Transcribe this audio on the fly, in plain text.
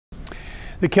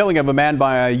The killing of a man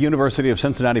by a University of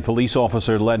Cincinnati police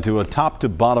officer led to a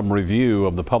top-to-bottom review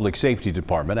of the public safety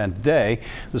department, and today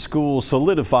the school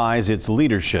solidifies its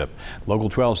leadership.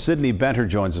 Local 12's Sydney Benter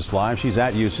joins us live. She's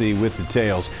at UC with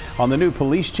details on the new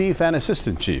police chief and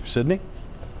assistant chief. Sydney?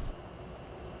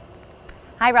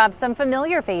 Hi, Rob. Some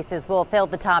familiar faces will fill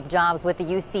the top jobs with the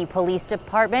UC Police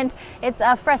Department. It's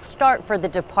a fresh start for the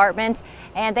department,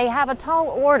 and they have a tall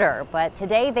order. But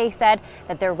today they said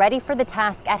that they're ready for the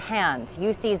task at hand.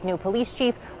 UC's new police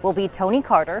chief will be Tony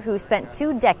Carter, who spent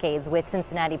 2 decades with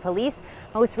Cincinnati Police.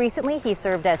 Most recently, he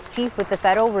served as chief with the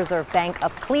Federal Reserve Bank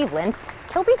of Cleveland.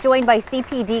 He'll be joined by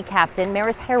CPD Captain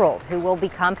Maris Herold, who will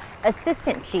become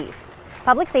assistant chief.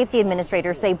 Public safety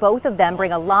administrators say both of them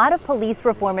bring a lot of police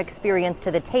reform experience to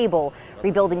the table.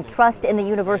 Rebuilding trust in the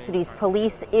university's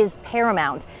police is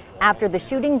paramount after the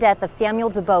shooting death of Samuel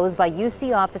DeBose by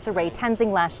UC officer Ray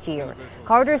Tenzing last year.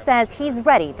 Carter says he's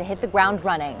ready to hit the ground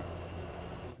running.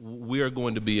 We are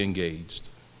going to be engaged.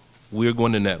 We are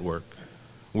going to network.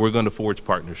 We're going to forge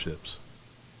partnerships.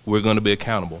 We're going to be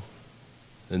accountable.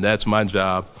 And that's my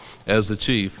job as the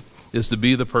chief, is to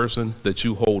be the person that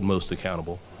you hold most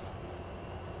accountable.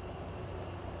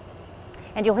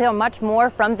 And you'll hear much more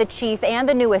from the chief and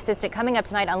the new assistant coming up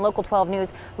tonight on Local 12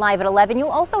 News Live at 11. You'll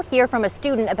also hear from a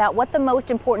student about what the most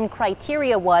important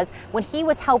criteria was when he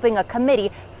was helping a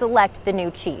committee select the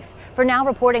new chief. For now,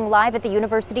 reporting live at the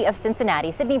University of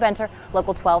Cincinnati, Sydney Benter,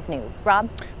 Local 12 News. Rob?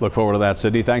 Look forward to that,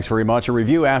 Sydney. Thanks very much. A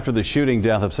review after the shooting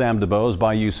death of Sam DeBose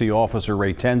by UC officer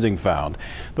Ray Tenzing found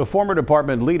the former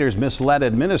department leaders misled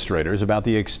administrators about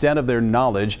the extent of their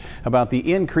knowledge about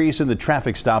the increase in the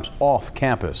traffic stops off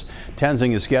campus. Tenzing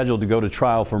is scheduled to go to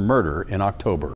trial for murder in October.